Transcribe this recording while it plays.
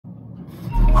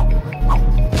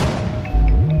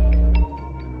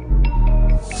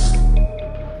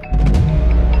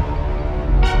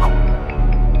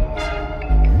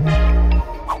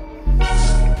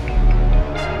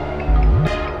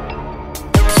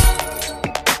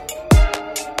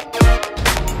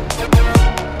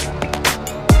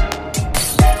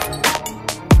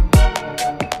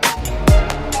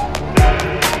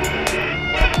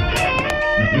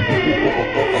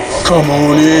Come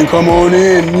on in, come on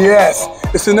in. Yes,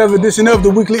 it's another edition of the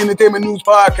Weekly Entertainment News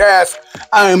Podcast.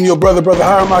 I am your brother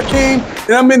Hiram Hakeem,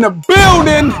 and I'm in the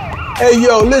building. Hey,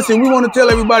 yo, listen, we want to tell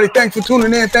everybody thanks for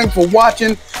tuning in. Thanks for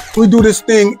watching. We do this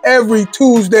thing every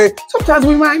Tuesday. Sometimes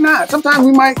we might not. Sometimes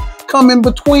we might come in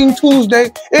between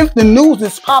Tuesday. If the news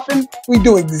is popping, we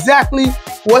do exactly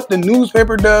what the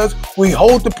newspaper does. We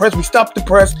hold the press, we stop the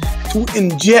press to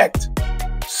inject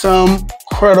some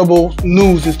credible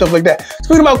news and stuff like that.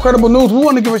 Speaking about credible news, we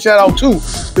want to give a shout out to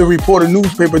the Reporter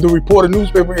newspaper. The Reporter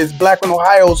newspaper is Blackman,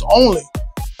 Ohio's only,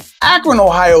 Akron,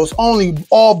 Ohio's only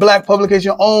all-black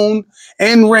publication, owned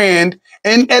and ran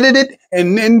and edited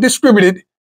and distributed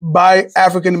by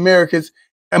African Americans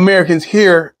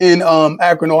here in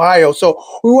Akron, Ohio. So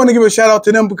we want to give a shout out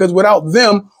to them because without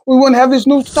them, we wouldn't have this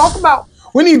news to talk about.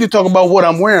 We need to talk about what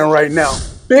I'm wearing right now.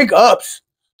 Big ups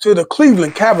to the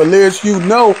Cleveland Cavaliers. You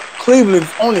know, Cleveland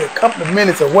is only a couple of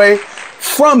minutes away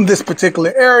from this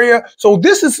particular area. So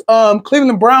this is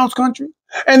Cleveland Browns country,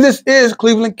 and this is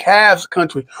Cleveland Cavs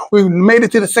country. We made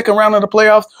it to the second round of the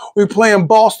playoffs. We're playing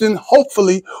Boston.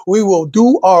 Hopefully, we will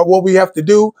do what we have to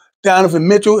do. Donovan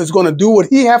Mitchell is going to do what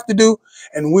he have to do,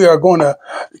 and we are going to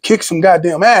kick some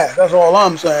goddamn ass. That's all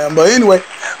I'm saying. But anyway,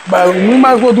 we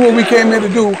might as well do what we came here to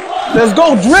do. Let's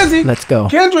go, Drizzy. Let's go.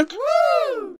 Kendrick.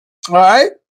 Woo! All right.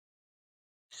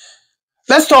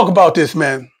 Let's talk about this,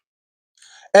 man.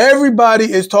 Everybody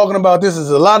is talking about this. There's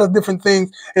a lot of different things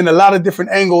in a lot of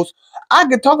different angles. I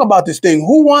could talk about this thing.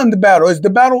 Who won the battle? Is the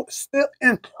battle still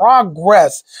in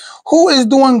progress? Who is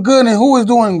doing good and who is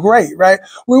doing great, right?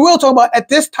 We will talk about, at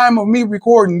this time of me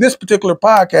recording this particular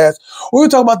podcast, we will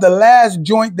talk about the last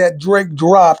joint that Drake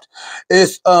dropped.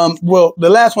 It's, well, the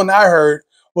last one I heard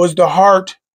was The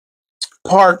Heart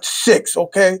Part 6,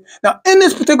 okay? Now, in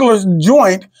this particular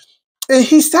joint,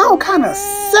 he sound kind of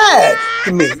sad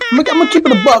to me. I'm gonna keep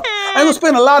it a buck. I ain't gonna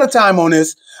spend a lot of time on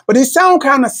this, but he sound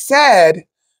kind of sad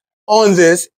on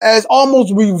this, as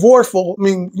almost remorseful. I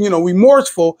mean, you know,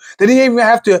 remorseful that he didn't even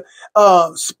have to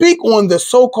speak on the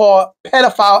so-called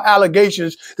pedophile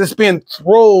allegations that's being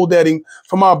thrown at him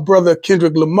from our brother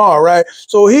Kendrick Lamar, right?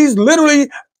 So he's literally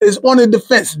is on the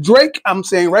defense. Drake, I'm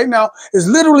saying right now, is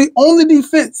literally on the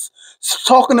defense,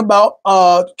 talking about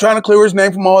trying to clear his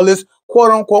name from all this quote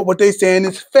unquote, what they saying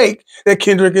is fake that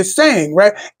Kendrick is saying,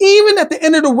 right? Even at the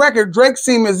end of the record, Drake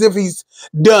seemed as if he's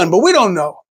done, but we don't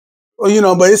know. You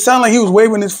know, but it sounded like he was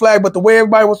waving his flag, but the way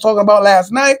everybody was talking about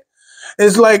last night,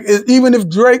 it's like, even if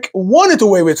Drake wanted to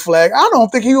wave his flag, I don't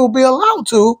think he will be allowed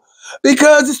to,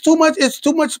 because it's too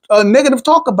much negative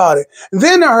talk about it.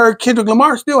 Then I heard Kendrick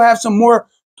Lamar still have some more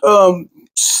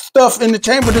stuff in the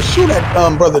chamber to shoot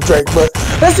at brother Drake. But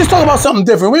let's just talk about something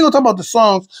different. We ain't gonna talk about the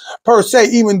songs per se,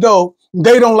 even though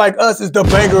They Don't Like Us is the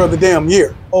banger of the damn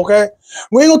year, okay?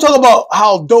 We ain't gonna talk about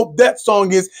how dope that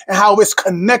song is and how it's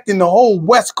connecting the whole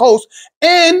West Coast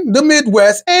and the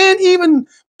Midwest, and even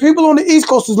people on the East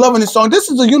Coast is loving this song. This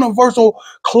is a universal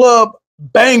club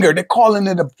banger. They're calling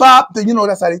it a bop. You know,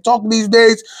 that's how they talk these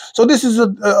days. So this is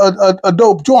a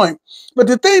dope joint. But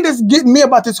the thing that's getting me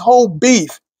about this whole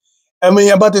beef,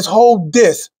 about this whole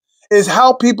diss, is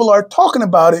how people are talking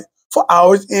about it for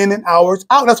hours in and hours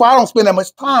out. That's why I don't spend that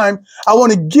much time. I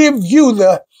want to give you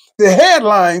the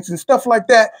headlines and stuff like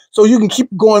that so you can keep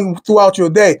going throughout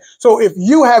your day. So if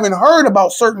you haven't heard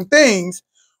about certain things,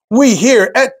 we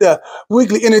here at the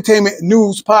Weekly Entertainment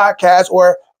News Podcast,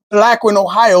 or Blackman,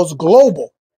 Ohio's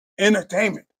global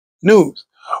entertainment news,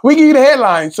 we give you the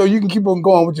headlines so you can keep on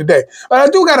going with your day. But I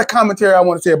do got a commentary I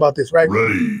want to say about this, right?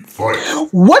 Ready, fight.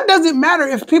 What does it matter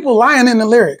if people lying in the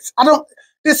lyrics?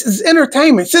 This is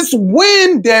entertainment. Since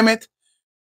when, damn it,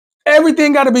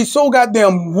 everything got to be so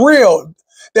goddamn real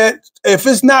that if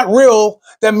it's not real,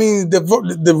 that means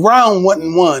the round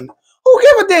wasn't won? Who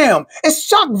give a damn? It's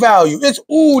shock value. It's,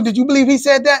 ooh, did you believe he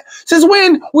said that? Since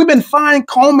when we've been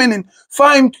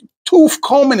fine-tooth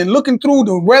combing and looking through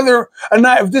to whether or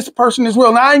not if this person is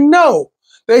real. Now, I know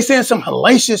they saying some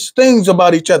hellacious things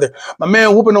about each other. My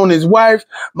man whooping on his wife.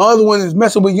 My other one is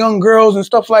messing with young girls and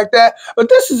stuff like that. But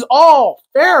this is all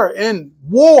fair in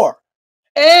war.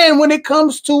 And when it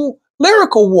comes to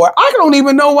lyrical war, I don't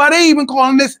even know why they even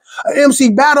calling this an MC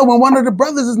battle when one of the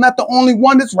brothers is not the only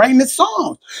one that's writing his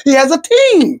songs. He has a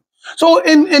team. So,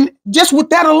 and just with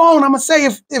that alone, I'm going to say,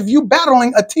 if you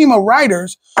battling a team of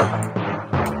writers, I'm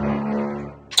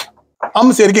going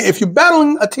to say it again. If you're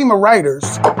battling a team of writers,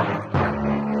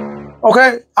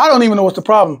 okay, I don't even know what's the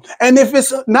problem. And if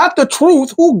it's not the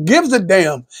truth, who gives a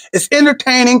damn? It's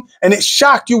entertaining, and it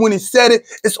shocked you when he said it.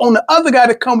 It's on the other guy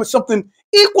to come with something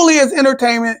equally as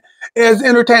entertainment as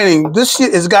entertaining. This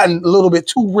shit has gotten a little bit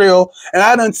too real, and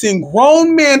I done seen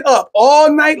grown men up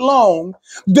all night long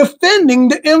defending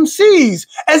the MCs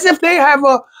as if they have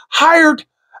a hired,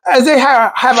 as they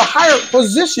have a higher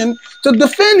position to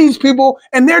defend these people,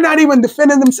 and they're not even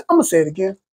defending themselves. I'm gonna say it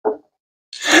again.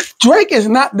 Drake is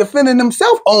not defending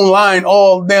himself online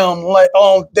all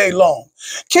day long.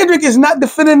 Kendrick is not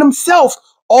defending himself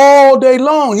all day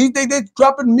long. They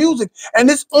dropping music,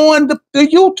 and it's on the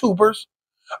YouTubers.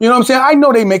 You know what I'm saying? I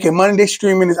know they making money, they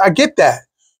streaming this. I get that.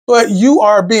 But you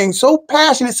are being so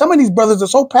passionate. Some of these brothers are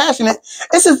so passionate.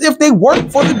 It's as if they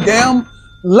work for the damn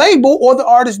label or the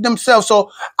artist themselves.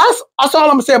 So that's all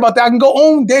I'm gonna say about that. I can go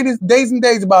on days and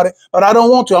days about it, but I don't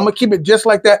want to. I'm gonna keep it just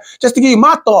like that, just to give you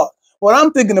my thought. What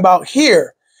I'm thinking about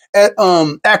here at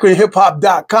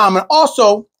AkronHipHop.com. And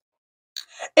also,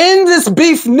 in this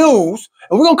beef news,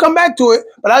 and we're going to come back to it,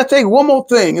 but I'll take one more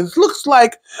thing. It looks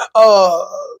like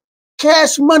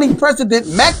Cash Money President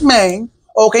Mac Main,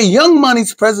 okay, Young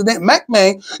Money's President Mac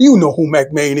Main, you know who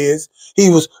Mac Main is.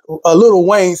 He was Lil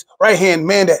Wayne's right-hand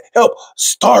man that helped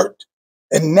start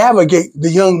and navigate the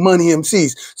Young Money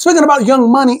MCs. Speaking about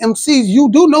Young Money MCs, you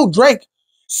do know Drake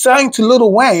signed to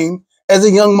Lil Wayne as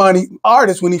a Young Money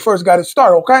artist when he first got his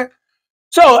start, okay?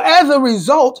 So as a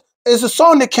result, it's a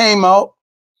song that came out,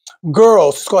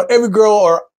 Girls. It's called Every Girl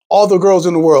or All the Girls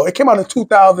in the World. It came out in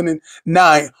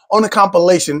 2009 on a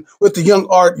compilation with the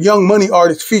Young Money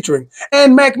artist featuring.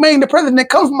 And Mac Main, the president,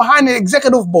 comes from behind the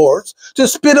executive boards to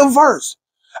spit a verse.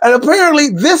 And apparently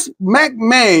this Mac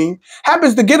Main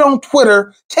happens to get on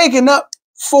Twitter taking up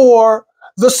for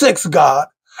the Sixth God.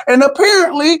 And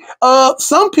apparently,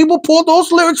 some people pulled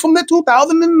those lyrics from the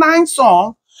 2009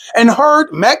 song and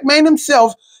heard Mac Main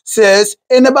himself says,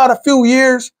 in about a few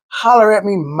years, holler at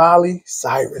me, Miley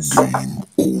Cyrus.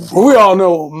 Well, we all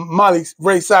know Miley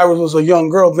Ray Cyrus was a young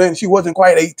girl then. She wasn't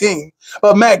quite 18.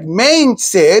 But Mac Main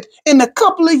said, in a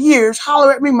couple of years,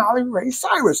 holler at me, Miley Ray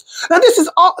Cyrus. Now, this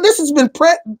has been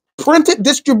printed,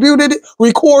 distributed,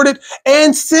 recorded,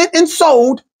 and sent and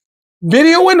sold.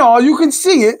 Video and all, you can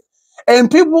see it.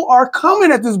 And people are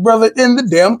coming at this brother in the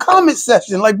damn comment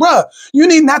section. Like, bruh, you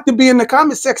need not to be in the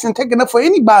comment section taking up for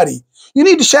anybody. You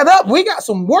need to shut up. We got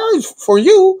some words for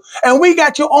you, and we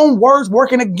got your own words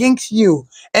working against you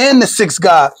and the Sixth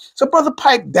God. So, brother,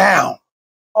 pipe down,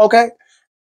 okay?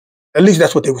 At least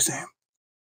that's what they were saying.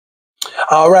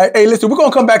 All right. Hey, listen, we're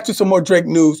going to come back to some more Drake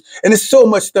news, and there's so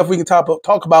much stuff we can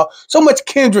talk about, so much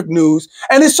Kendrick news,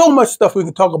 and there's so much stuff we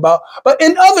can talk about. But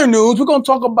in other news, we're going to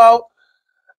talk about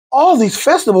all these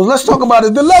festivals. Let's talk about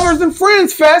it. The Lovers and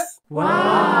Friends Fest.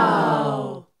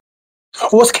 Wow.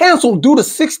 Was canceled due to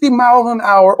 60 miles an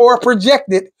hour or a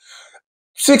projected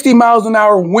 60 miles an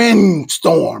hour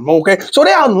windstorm, okay? So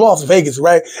they're out in Las Vegas,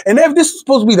 right? And if this is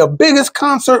supposed to be the biggest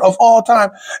concert of all time,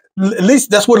 at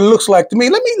least that's what it looks like to me.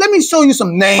 Let me show you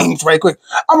some names right quick.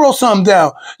 I wrote some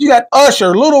down. You got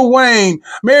Usher, Lil Wayne,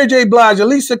 Mary J. Blige,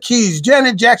 Alicia Keys,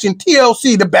 Janet Jackson,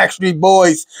 TLC, the Backstreet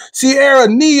Boys, Sierra,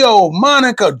 Neo,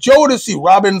 Monica, Jodeci,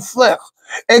 Robin Fleck,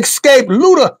 Escape,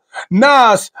 Luda,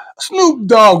 Nas, Snoop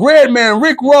Dogg, Redman,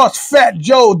 Rick Ross, Fat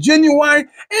Joe, Genuine,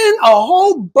 and a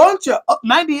whole bunch of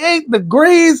 98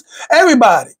 Degrees,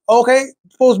 everybody, okay?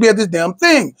 Supposed to be at this damn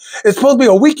thing. It's supposed to be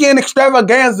a weekend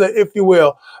extravaganza, if you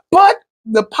will. But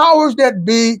the powers that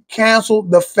be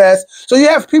canceled the fest. So you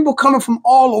have people coming from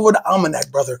all over the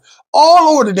almanac, brother.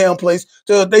 All over the damn place.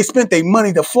 So they spent their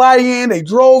money to fly in, they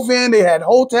drove in, they had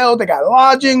hotels, they got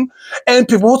lodging, and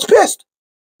people was pissed.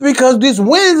 Because these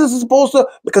winds is supposed to,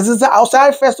 because it's an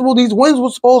outside festival, these winds were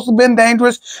supposed to have been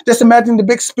dangerous. Just imagine the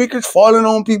big speakers falling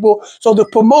on people. So the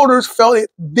promoters felt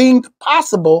it deemed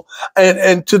possible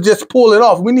and to just pull it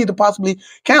off. We need to possibly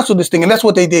cancel this thing. And that's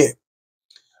what they did.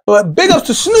 But big ups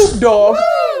to Snoop Dogg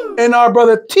and our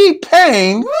brother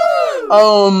T-Pain.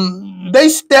 They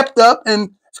stepped up, and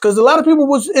because a lot of people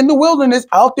was in the wilderness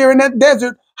out there in that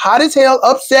desert, hot as hell,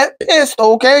 upset, pissed,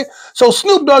 okay? So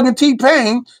Snoop Dogg and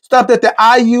T-Pain stopped at the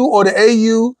IU or the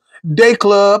AU Day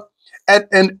Club at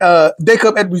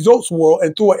Resorts World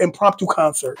and threw an impromptu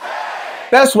concert.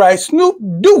 That's right, Snoop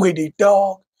Doogity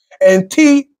Dogg and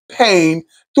T-Pain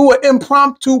threw an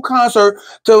impromptu concert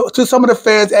to some of the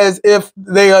fans as if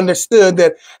they understood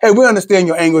that, hey, we understand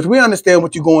your anguish. We understand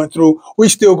what you're going through. We're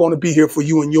still going to be here for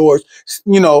you and yours,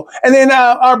 you know. And then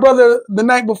our brother the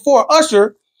night before,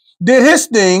 Usher, did his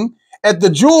thing at the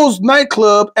Jules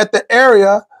nightclub at the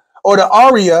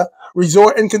Aria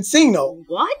Resort and Casino.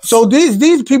 What? So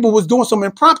these people was doing some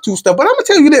impromptu stuff. But I'm going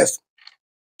to tell you this.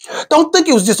 Don't think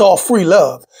it was just all free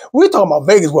love. We're talking about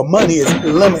Vegas where money is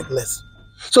limitless.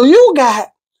 So you got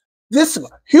this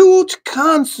huge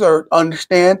concert,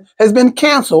 understand, has been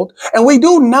canceled. And we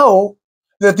do know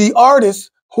that the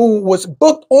artist who was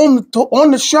booked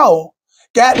on the show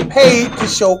got paid to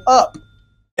show up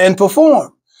and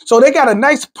perform. So they got a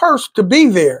nice purse to be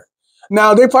there.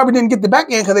 Now, they probably didn't get the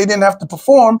back end because they didn't have to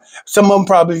perform. Some of them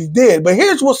probably did. But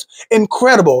here's what's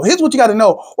incredible. Here's what you got to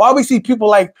know. Why we see people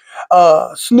like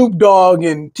Snoop Dogg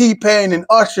and T-Pain and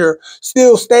Usher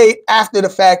still stay after the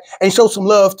fact and show some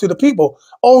love to the people.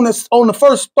 On the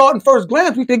first thought and first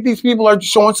glance, we think these people are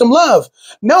showing some love.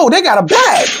 No, they got a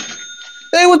bag.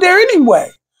 They were there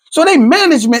anyway. So they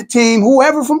management team,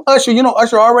 whoever from Usher,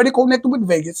 Usher already connected with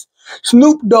Vegas,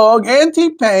 Snoop Dogg and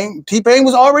T-Pain. T-Pain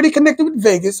was already connected with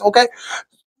Vegas, okay?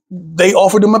 They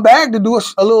offered him a bag to do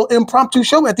a little impromptu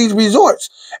show at these resorts.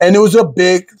 And it was a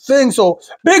big thing. So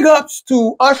big ups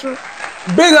to Usher,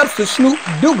 big ups to Snoop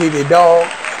Doogie Dogg,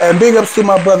 and big ups to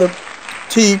my brother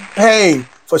T-Pain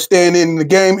for staying in the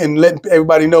game and letting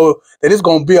everybody know that it's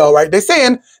going to be all right. They're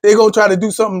saying they're going to try to do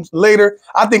something later.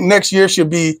 I think next year should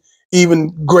be even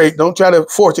great. Don't try to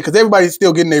force it because everybody's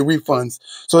still getting their refunds.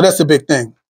 So that's a big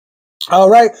thing. All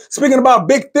right. Speaking about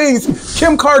big things,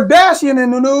 Kim Kardashian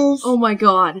in the news. Oh my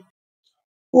God.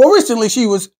 Well, recently she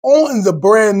was on the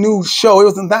brand new show. It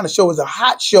wasn't not a show, it was a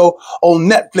hot show on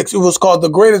Netflix. It was called The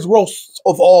Greatest Roast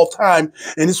of All Time.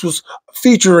 And this was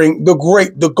featuring the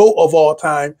GOAT of all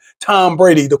time, Tom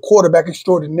Brady, the quarterback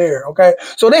extraordinaire. Okay.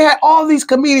 So they had all these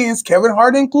comedians, Kevin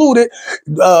Hart included,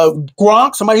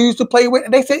 Gronk, somebody who used to play with.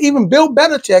 They said even Bill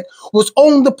Belichick was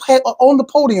on the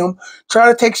podium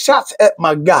trying to take shots at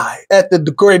my guy, at the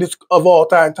greatest of all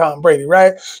time, Tom Brady,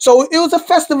 right? So it was a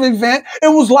festive event.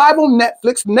 It was live on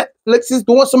Netflix. Netflix is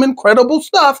doing some incredible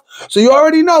stuff. So you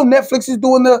already know Netflix is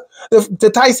doing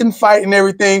the Tyson fight and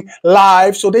everything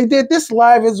live. So they did this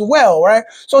live as well, right?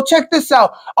 So check this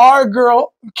out. Our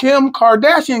girl, Kim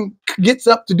Kardashian, gets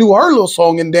up to do her little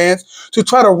song and dance to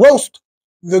try to roast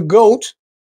the GOAT,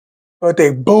 but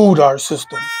they booed our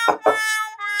sister.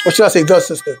 Or should I say the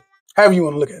sister? However you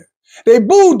want to look at it. They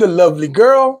booed the lovely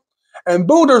girl and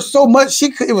booed her so much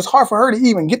it was hard for her to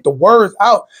even get the words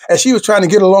out as she was trying to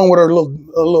get along with her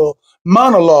little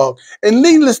monologue. And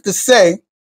needless to say,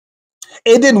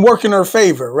 it didn't work in her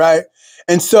favor, right?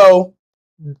 And so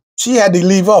she had to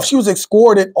leave off. She was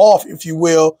escorted off, if you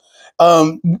will,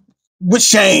 with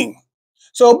shame.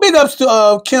 So big ups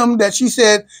to Kim that she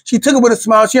said she took it with a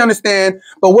smile. She understand.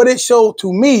 But what it showed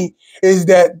to me is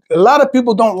that a lot of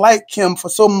people don't like Kim for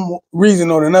some reason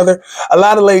or another. A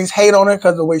lot of ladies hate on her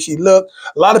because of the way she looked.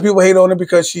 A lot of people hate on her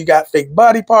because she got fake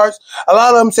body parts. A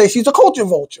lot of them say she's a culture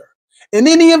vulture. In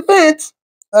any event,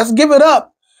 let's give it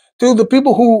up to the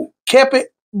people who kept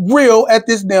it real at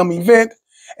this damn event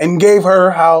and gave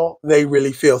her how they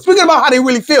really feel. Speaking about how they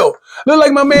really feel, look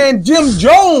like my man Jim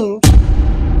Jones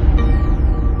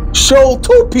showed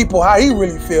two people how he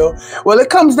really feel. Well, it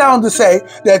comes down to say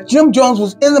that Jim Jones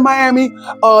was in the Miami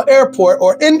airport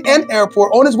or in an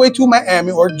airport on his way to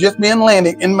Miami or just being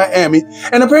landed in Miami.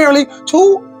 And apparently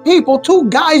two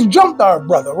guys jumped our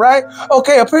brother, right?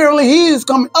 Okay, apparently he is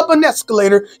coming up an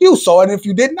escalator. You saw it. If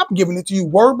you didn't, I'm giving it to you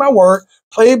word by word,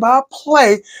 play by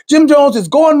play. Jim Jones is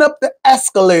going up the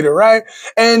escalator, right?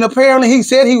 And apparently he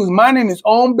said he was minding his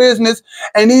own business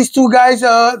and these two guys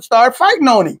started fighting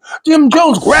on him. Jim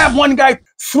Jones grabbed one guy,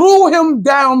 threw him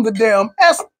down the damn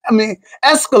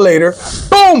escalator,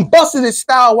 boom, busted his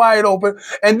style wide open.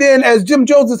 And then as Jim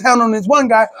Jones is handling this one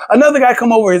guy, another guy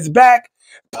come over his back,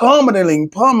 pummeling.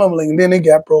 Then it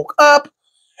got broke up.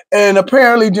 And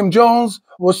apparently Jim Jones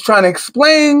was trying to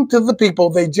explain to the people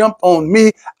they jumped on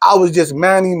me. I was just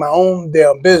minding my own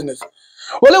damn business.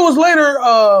 Well, it was later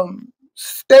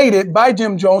stated by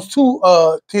Jim Jones to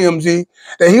TMZ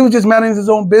that he was just minding his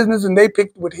own business and they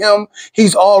picked with him.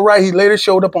 He's all right. He later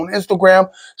showed up on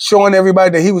Instagram showing everybody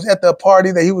that he was at the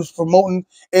party that he was promoting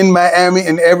in Miami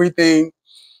and everything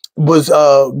was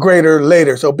greater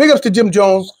later. So big ups to Jim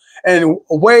Jones. And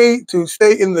a way to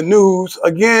stay in the news.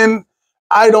 Again,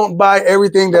 I don't buy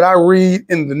everything that I read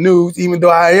in the news, even though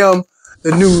I am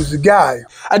the news guy.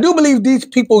 I do believe these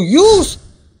people use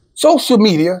social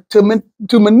media to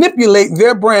manipulate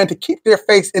their brand, to keep their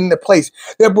face in the place,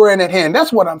 their brand at hand.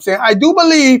 That's what I'm saying. I do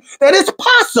believe that it's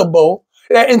possible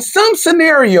that in some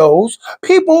scenarios,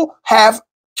 people have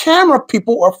camera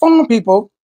people or phone people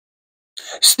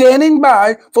standing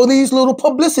by for these little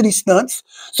publicity stunts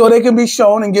so they can be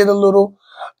shown and get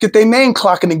their name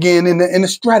clocking again in the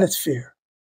stratosphere.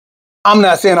 I'm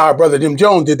not saying our brother Jim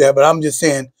Jones did that, but I'm just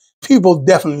saying people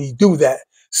definitely do that.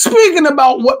 Speaking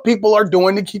about what people are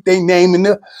doing to keep their name in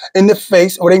the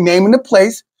face or their name in the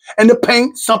place and to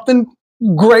paint something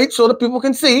great so that people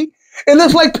can see, it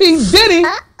looks like P. Diddy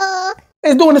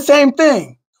is doing the same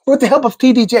thing. with the help of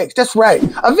TD Jakes. That's right.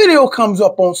 A video comes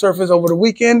up on Surface over the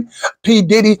weekend. P.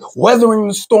 Diddy weathering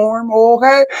the storm,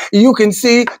 okay? You can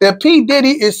see that P.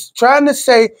 Diddy is trying to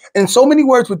say in so many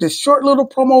words with this short little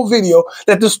promo video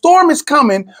that the storm is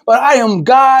coming, but I am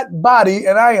God body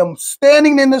and I am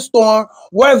standing in the storm,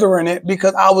 weathering it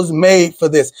because I was made for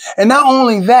this. And not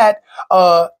only that,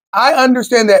 I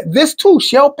understand that this too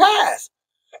shall pass.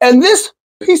 And this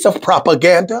piece of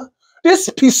propaganda, this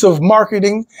piece of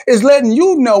marketing is letting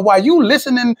you know while you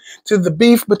listening to the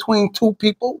beef between two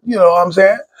people, you know what I'm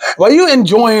saying? While you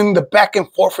enjoying the back and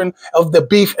forth of the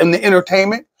beef and the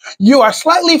entertainment, you are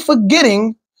slightly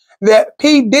forgetting that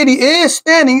P. Diddy is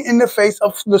standing in the face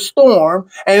of the storm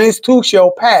and his too shall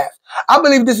pass. I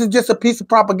believe this is just a piece of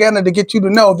propaganda to get you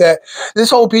to know that this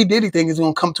whole P. Diddy thing is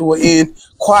going to come to an end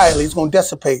quietly. It's going to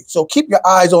dissipate. So keep your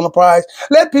eyes on the prize.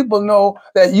 Let people know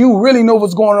that you really know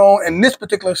what's going on in this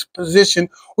particular position.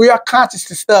 We are conscious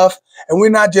to stuff, and we're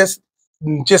not just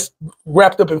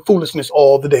wrapped up in foolishness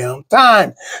all the damn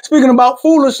time. Speaking about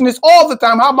foolishness all the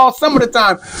time, how about some of the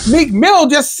time? Meek Mill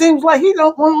just seems like he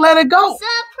don't want to let it go.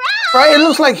 Surprise! Right? It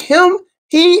looks like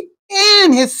he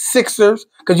and his Sixers,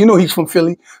 because you know he's from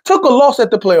Philly, took a loss at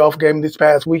the playoff game this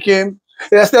past weekend.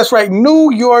 That's right.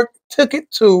 New York took it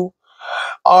to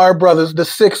our brothers, the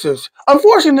Sixers.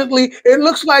 Unfortunately, it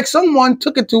looks like someone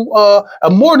took it to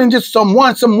more than just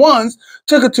someone's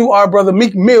took it to our brother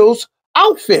Meek Mill's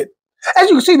outfit. As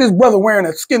you can see, this brother wearing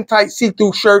a skin-tight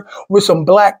see-through shirt with some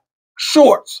black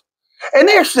shorts. And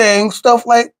they're saying stuff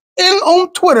like,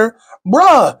 on Twitter,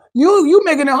 bruh, you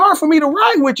making it hard for me to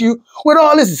ride with you with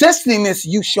all this zestiness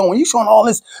you showing. You showing all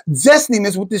this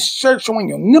zestiness with this shirt showing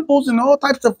your nipples and all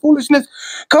types of foolishness.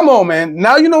 Come on, man.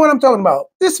 Now you know what I'm talking about.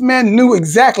 This man knew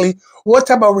exactly what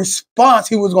type of response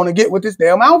he was going to get with this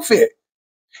damn outfit.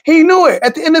 He knew it.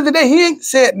 At the end of the day, he ain't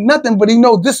said nothing, but he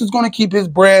knows this is going to keep his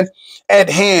brand at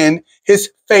hand,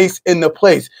 his face in the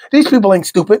place. These people ain't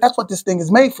stupid. That's what this thing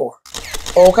is made for.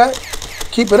 Okay?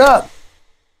 Keep it up.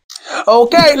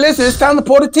 Okay, listen, it's time to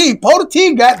pour the tea. Pour the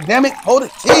tea, goddammit. Pour the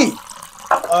tea.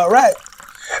 All right.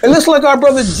 It looks like our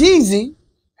brother Jeezy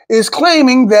is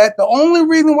claiming that the only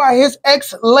reason why his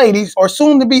ex-ladies, or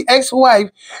soon-to-be ex-wife,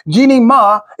 Jeannie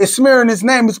Ma, is smearing his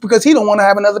name is because he don't want to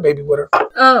have another baby with her.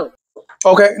 Oh.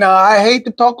 Okay, now I hate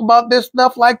to talk about this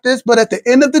stuff like this, but at the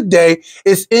end of the day,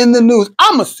 it's in the news.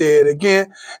 I'ma say it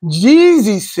again.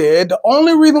 Jeezy said the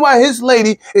only reason why his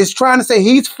lady is trying to say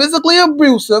he's physically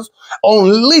abusive on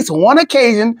at least one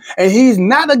occasion and he's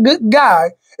not a good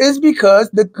guy is because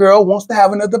the girl wants to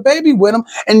have another baby with him.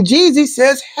 And Jeezy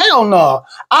says, hell no,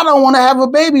 I don't want to have a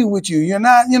baby with you. You're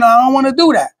not, I don't want to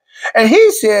do that. And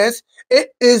he says,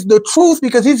 it is the truth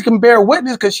because he can bear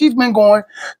witness because she's been going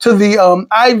to the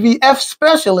IVF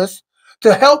specialist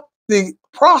to help the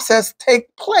process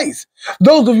take place.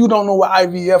 Those of you who don't know what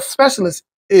IVF specialist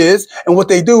is and what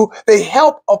they do, they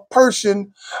help a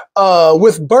person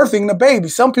with birthing the baby.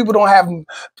 Some people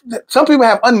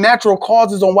have unnatural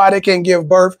causes on why they can't give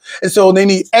birth, and so they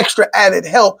need extra added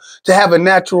help to have a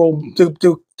natural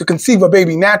to conceive a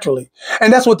baby naturally.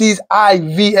 And that's what these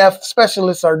IVF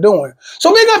specialists are doing.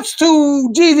 So big ups to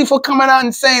Jeezy for coming out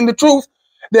and saying the truth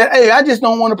that, hey, I just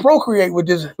don't want to procreate with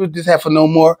this heifer no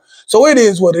more. So it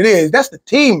is what it is. That's the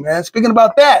tea, man. Speaking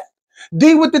about that,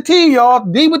 D with the T, y'all.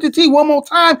 D with the T one more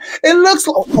time. It looks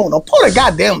like, oh no, pour the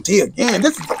goddamn tea again.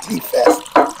 This is the tea fest.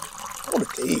 Pour the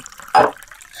tea.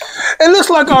 It looks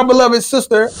like our beloved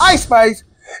sister, Ice Spice,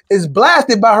 is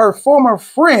blasted by her former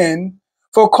friend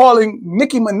for calling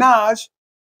Nicki Minaj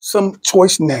some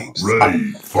choice names.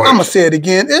 I'm going to say it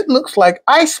again. It looks like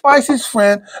Ice Spice's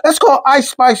friend, let's call Ice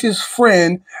Spice's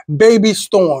friend Baby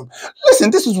Storm.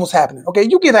 Listen, this is what's happening, okay?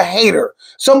 You get a hater.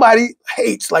 Somebody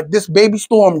hates, like this Baby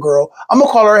Storm girl. I'm going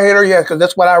to call her a hater, yeah, because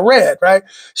that's what I read, right?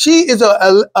 She is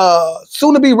a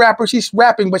soon-to-be rapper. She's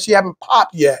rapping, but she haven't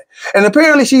popped yet. And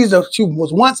apparently she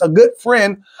was once a good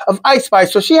friend of Ice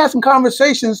Spice. So she had some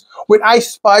conversations with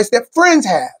Ice Spice that friends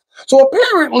have. So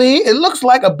apparently, it looks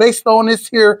like, based on this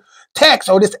here text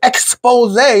or this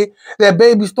expose that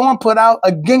Baby Storm put out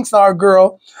against our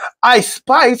girl, Ice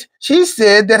Spice, she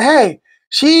said that, hey,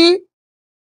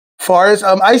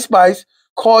 Ice Spice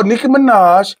called Nicki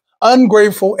Minaj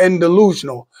ungrateful and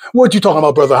delusional. What you talking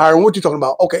about, Brother Hiram? What you talking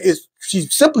about? Okay,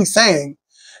 she's simply saying,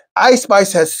 Ice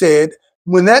Spice has said,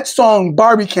 when that song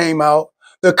Barbie came out,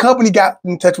 the company got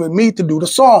in touch with me to do the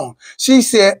song. She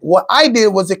said, what I did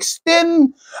was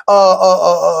extend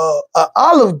an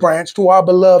olive branch to our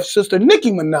beloved sister,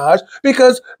 Nicki Minaj,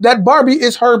 because that Barbie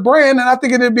is her brand, and I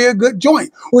think it'd be a good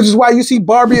joint, which is why you see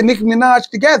Barbie and Nicki Minaj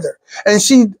together. And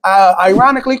she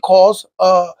ironically calls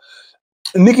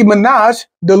Nicki Minaj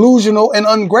delusional and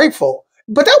ungrateful.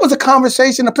 But that was a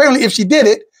conversation. Apparently, if she did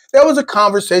it, that was a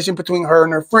conversation between her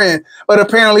and her friend. But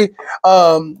apparently,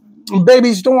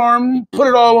 Baby Storm put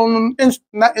it all on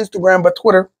not Instagram, but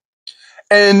Twitter.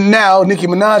 And now Nicki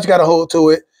Minaj got a hold to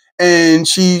it, and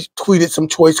she tweeted some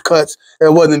choice cuts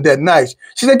that wasn't that nice.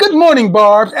 She said, "Good morning,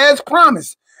 Barbs. As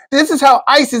promised, this is how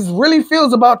ISIS really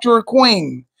feels about your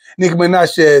queen." Nicki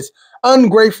Minaj says,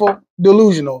 "Ungrateful,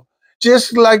 delusional.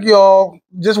 Just like y'all,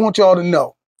 just want y'all to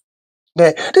know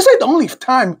that this ain't the only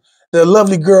time the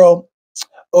lovely girl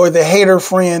or the hater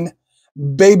friend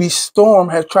Baby Storm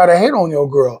has tried to hate on your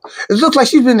girl. It looks like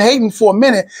she's been hating for a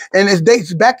minute, and it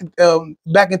dates back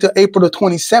into April the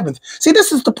 27th. See,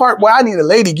 this is the part where I need a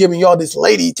lady giving y'all this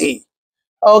lady tea.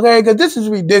 Okay, because this is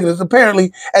ridiculous.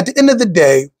 Apparently, at the end of the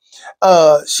day,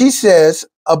 she says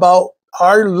about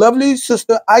our lovely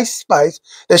sister Ice Spice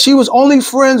that she was only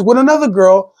friends with another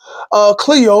girl,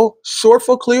 Cleo, short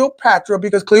for Cleopatra,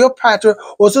 because Cleopatra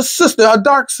was a sister, a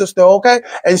dark sister, okay?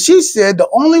 And she said the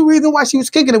only reason why she was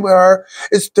kicking it with her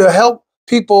is to help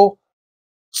people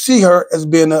see her as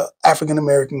being an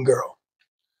African-American girl.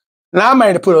 Now, I might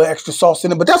have put a little extra sauce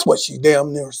in it, but that's what she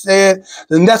damn near said.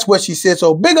 And that's what she said.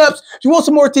 So big ups. If you want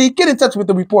some more tea, get in touch with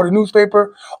the Reporter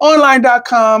Newspaper,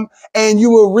 online.com, and you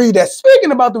will read that.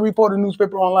 Speaking about the Reporter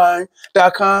Newspaper,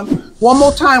 online.com, one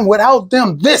more time, without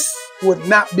them, this would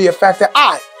not be a factor.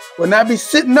 I would not be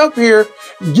sitting up here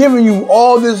giving you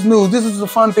all this news. This is the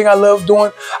fun thing I love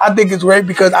doing. I think it's great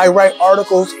because I write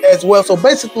articles as well. So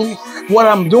basically, what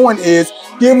I'm doing is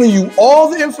giving you all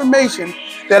the information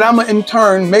that I'm going to in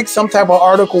turn make some type of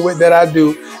article with that I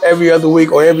do every other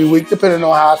week or every week, depending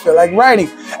on how I feel like writing.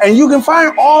 And you can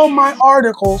find all my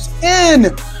articles in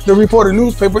the Reporter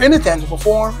Newspaper in a tangible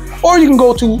form, or you can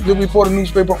go to the Reporter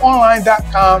Newspaper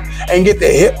online.com and get the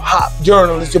hip hop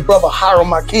journalist, your brother Hiram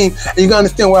Makeem, and you can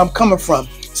understand where I'm coming from.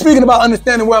 Speaking about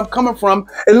understanding where I'm coming from,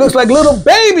 it looks like Little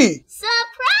Baby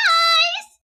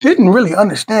didn't really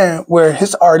understand where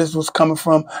his artist was coming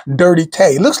from, Dirty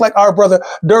Tay. Looks like our brother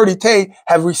Dirty Tay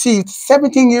have received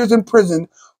 17 years in prison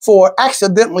for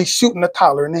accidentally shooting a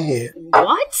toddler in the head.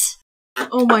 What?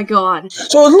 Oh my God.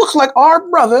 So it looks like our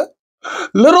brother,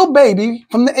 Little Baby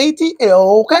from the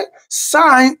ATL, okay,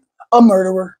 signed a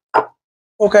murderer.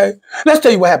 Okay, let's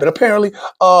tell you what happened. Apparently,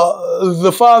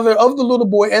 the father of the little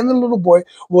boy and the little boy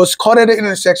was caught at an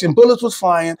intersection. Bullets was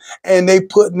flying, and they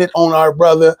putting it on our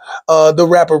brother, the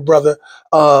rapper brother,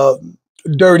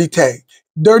 Dirty Tay.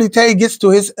 Dirty Tay gets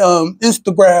to his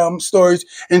Instagram stories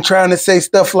and trying to say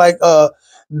stuff like,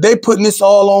 they putting this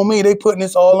all on me. They putting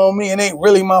this all on me. It ain't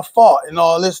really my fault and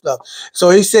all this stuff. So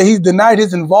he said he's denied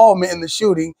his involvement in the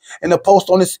shooting in a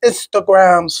post on his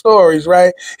Instagram stories,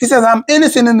 right? He says, I'm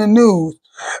innocent in the news,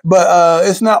 but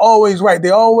it's not always right.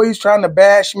 They're always trying to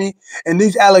bash me, and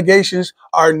these allegations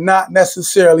are not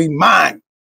necessarily mine,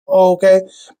 okay?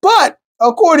 But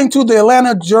according to the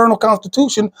Atlanta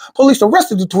Journal-Constitution, police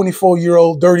arrested the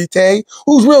 24-year-old Dirty Tay,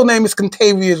 whose real name is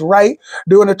Contavious Wright,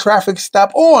 during a traffic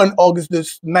stop on August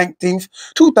 19th,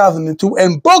 2002,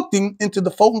 and booked him into the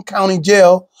Fulton County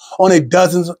Jail on a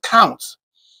dozens of counts.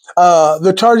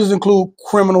 The charges include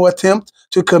criminal attempt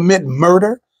to commit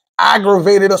murder,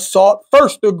 aggravated assault,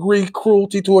 first-degree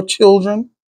cruelty to a children,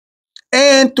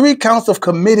 and 3 counts of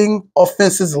committing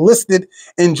offenses listed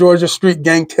in Georgia street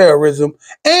gang terrorism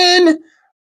and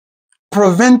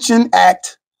Prevention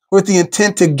Act with the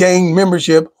intent to gain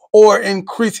membership or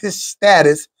increase his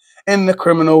status in the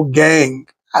criminal gang.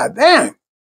 God damn.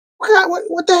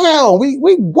 What the hell? We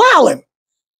wildin'.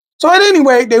 So at any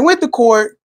rate, they went to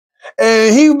court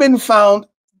and he's been found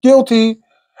guilty.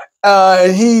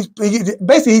 And he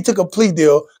basically took a plea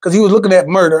deal because he was looking at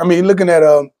murder. I mean, looking at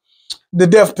the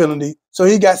death penalty. So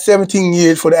he got 17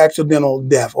 years for the accidental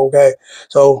death. Okay.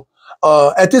 So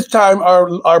at this time,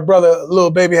 our brother,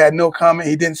 Little Baby, had no comment.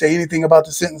 He didn't say anything about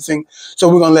the sentencing. So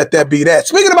we're going to let that be that.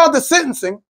 Speaking about the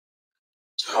sentencing,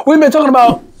 we've been talking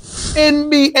about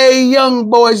NBA young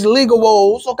boys' legal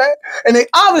woes, okay? And they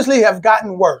obviously have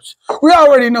gotten worse. We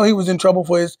already know he was in trouble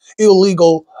for his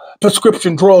illegal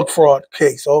prescription drug fraud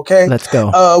case, okay? Let's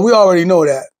go. We already know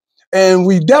that. And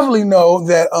we definitely know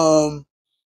that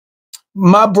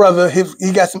my brother,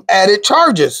 he got some added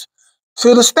charges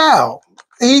to the style.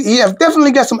 He have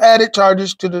definitely got some added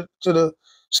charges to the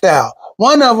style.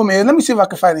 One of them is, let me see if I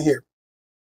can find it here.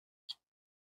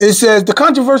 It says the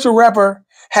controversial rapper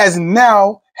has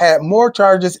now had more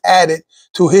charges added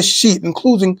to his sheet,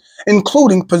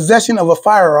 including possession of a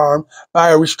firearm by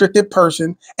a restricted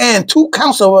person and 2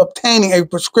 counts of obtaining a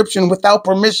prescription without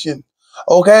permission,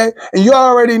 Okay? And you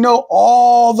already know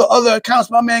all the other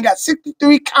accounts. My man got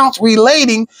 63 counts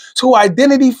relating to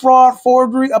identity fraud,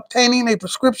 forgery, obtaining a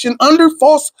prescription under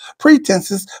false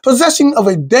pretenses, possession of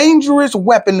a dangerous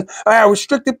weapon by a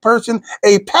restricted person,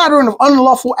 a pattern of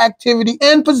unlawful activity,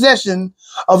 and possession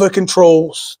of a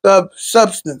controlled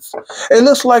substance. It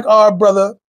looks like our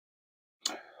brother,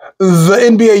 the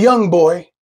NBA young boy,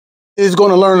 is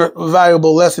going to learn a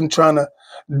valuable lesson trying to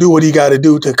do what he got to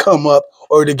do to come up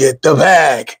or to get the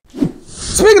bag.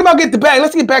 Speaking about get the bag,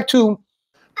 let's get back to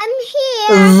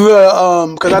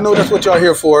the because I know that's what y'all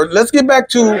here for. Let's get back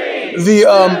to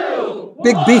the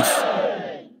big beef.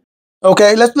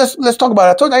 Okay, let's talk about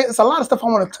it. I told you it's a lot of stuff I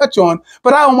want to touch on,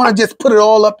 but I don't want to just put it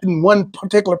all up in one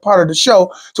particular part of the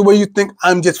show to where you think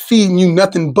I'm just feeding you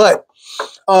nothing but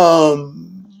the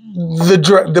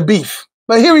beef.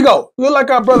 But here we go. Look like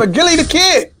our brother Gilly the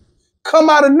Kid come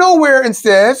out of nowhere and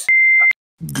says,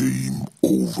 "Game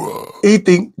over." He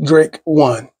think Drake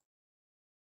won.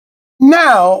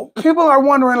 Now, people are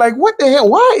wondering, like, what the hell?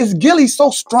 Why is Gilly so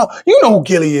strong? You know who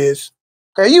Gilly is.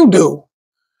 Okay, you do.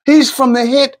 He's from the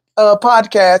hit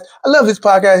podcast. I love his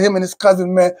podcast, him and his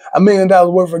cousin, man, $1 million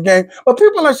worth of game. But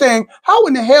people are saying, how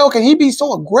in the hell can he be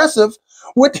so aggressive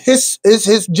with his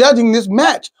judging this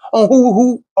match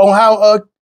on how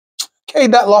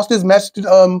K-Dot lost his match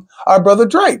to our brother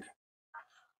Drake?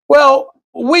 Well,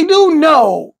 we do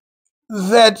know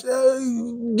that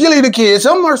Gilly the Kid,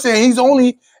 some are saying he's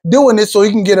only doing this so he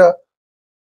can get a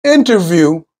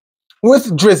interview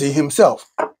with Drizzy himself.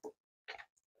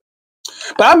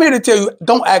 But I'm here to tell you,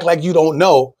 don't act like you don't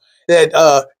know that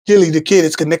Gilly the Kid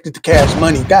is connected to Cash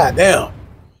Money. Goddamn.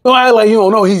 Don't act like you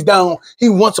don't know he's down. He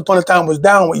once upon a time was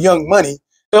down with Young Money.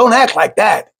 Don't act like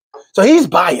that. So he's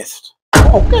biased.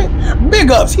 Okay.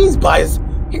 Big ups. He's biased.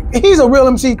 He's a real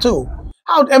MC too.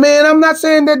 I mean, I'm not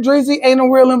saying that Drizzy ain't a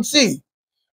real MC.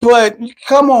 But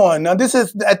come on. Now, this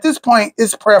is, at this point,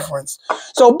 it's preference.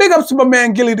 So big ups to my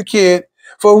man Gilly the Kid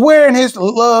for wearing his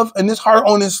love and his heart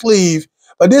on his sleeve.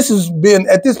 But this has been,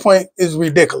 at this point, is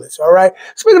ridiculous, all right?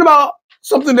 Speaking about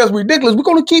something that's ridiculous, we're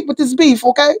going to keep with this beef,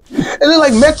 okay? And then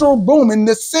like Metro Boomin,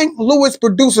 the St. Louis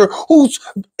producer who's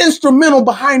instrumental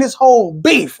behind this whole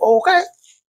beef, okay?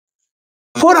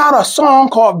 Put out a song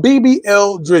called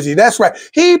BBL Drizzy. That's right.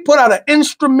 He put out an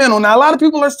instrumental. Now, a lot of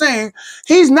people are saying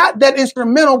he's not that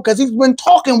instrumental because he's been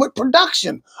talking with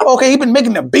production. Okay, he's been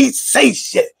making the beats say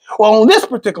shit. Well, on this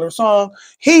particular song,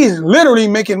 he's literally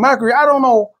making mockery. I don't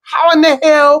know how in the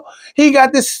hell he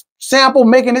got this sample,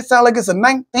 making it sound like it's a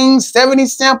 1970s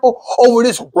sample over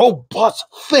this robust,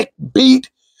 thick beat.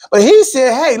 But he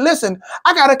said, hey, listen,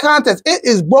 I got a contest. It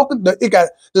is broken.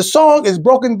 The song is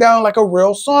broken down like a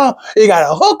real song. It got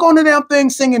a hook on the damn thing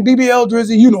singing BBL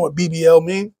Drizzy. You know what BBL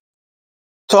mean.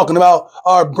 Talking about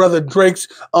our brother Drake's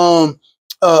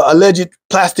alleged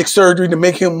plastic surgery to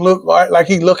make him look like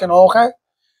he looking okay.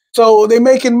 So they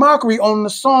making mockery on the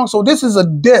song. So this is a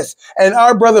diss. And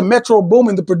our brother Metro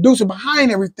Boomin, the producer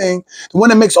behind everything, the one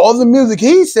that makes all the music,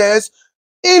 he says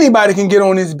anybody can get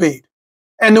on this beat.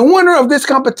 And the winner of this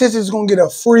competition is going to get a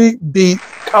free beat,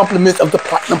 compliments of the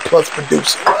Platinum Plus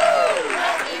producer.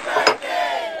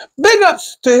 Big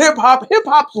ups to hip hop. Hip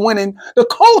hop's winning. The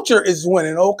culture is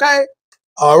winning, okay?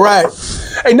 All right.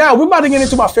 Hey, now we're about to get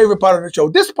into my favorite part of the show.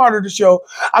 This part of the show,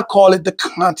 I call it the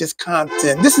conscious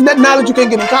content. This is that knowledge you can't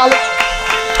get in college.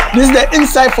 This is that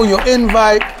insight for your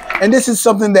invite. And this is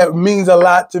something that means a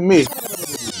lot to me.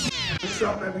 What's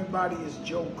up, everybody? It's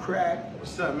Joe Crack.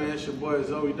 What's up, man? It's your boy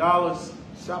Zoe Dollars.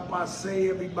 Stop by, say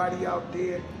everybody out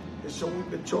there. And so we've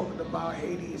been talking about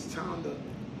Haiti. It's time to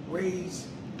raise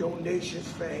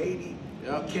donations for Haiti.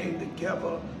 Yep. We came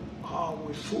together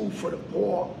with Food for the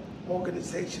Poor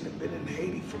organization that been in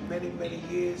Haiti for many, many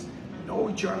years. And all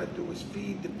we're trying to do is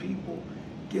feed the people,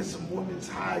 get some women's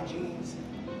hygienes,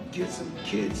 get some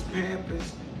kids'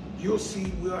 Pampers. You'll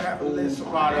see we'll have a list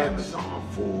on Amazon,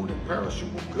 food and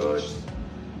perishable goods.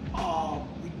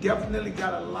 We definitely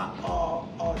got a lot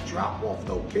drop-off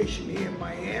location here in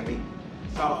Miami.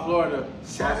 South Florida.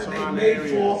 Saturday, May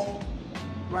 4th,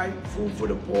 right? Food for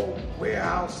the Poor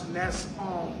warehouse, and that's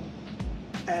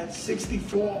at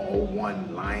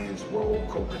 6401 Lyons Road,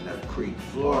 Coconut Creek,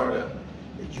 Florida.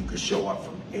 And you can show up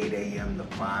from 8 a.m. to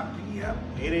 5 p.m.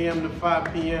 8 a.m. to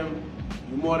 5 p.m.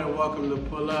 You're more than welcome to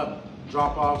pull up,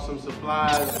 drop off some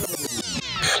supplies.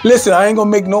 Listen, I ain't gonna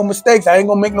make no mistakes. I ain't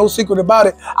gonna make no secret about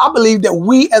it. I believe that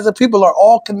we as a people are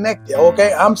all connected,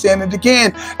 okay? I'm saying it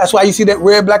again. That's why you see that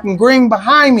red, black, and green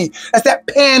behind me. That's that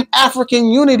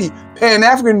Pan-African unity.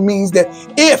 Pan-African means that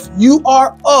if you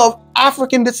are of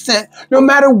African descent, no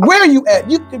matter where you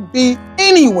at, you can be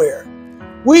anywhere.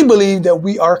 We believe that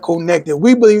we are connected.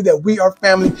 We believe that we are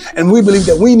family, and we believe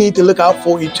that we need to look out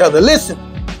for each other. Listen,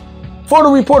 for the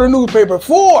Reporter newspaper,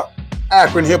 for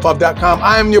AkronHipHop.com,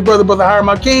 I am your brother Hiram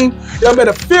Hakeem. Y'all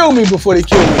better feel me before they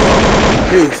kill me.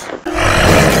 Peace.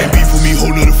 Can't beef with me,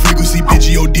 whole nother frequency.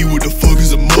 BGOD, what the fuck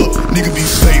is a mug? Nigga be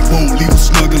fake, won't leave him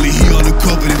snuggly. He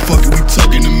undercover, then fucking, we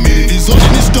talking a minute. It's on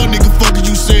this stuff, nigga, fuck is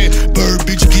you saying? Bird,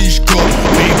 bitch, you getting struck.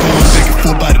 We ain't going back and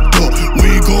forth by the door.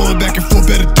 We ain't going back and forth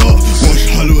by the door. Wash,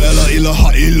 halu, ella,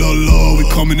 ilaha, illallah. We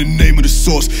come in the name of the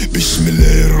source.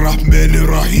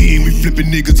 Bismillahirrahmanirrahim. We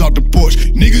flipping niggas out the porch.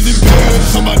 Niggas in bed,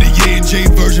 somebody yeah and J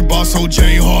version, boss on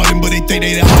Jane Harden, but they think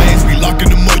they the highest. We locking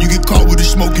them up, you get caught with the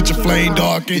smoke, get your flame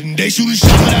darkened. They shoot a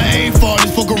shot, but I ain't far.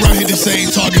 Just fuck around, hit the same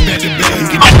target back to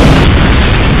back.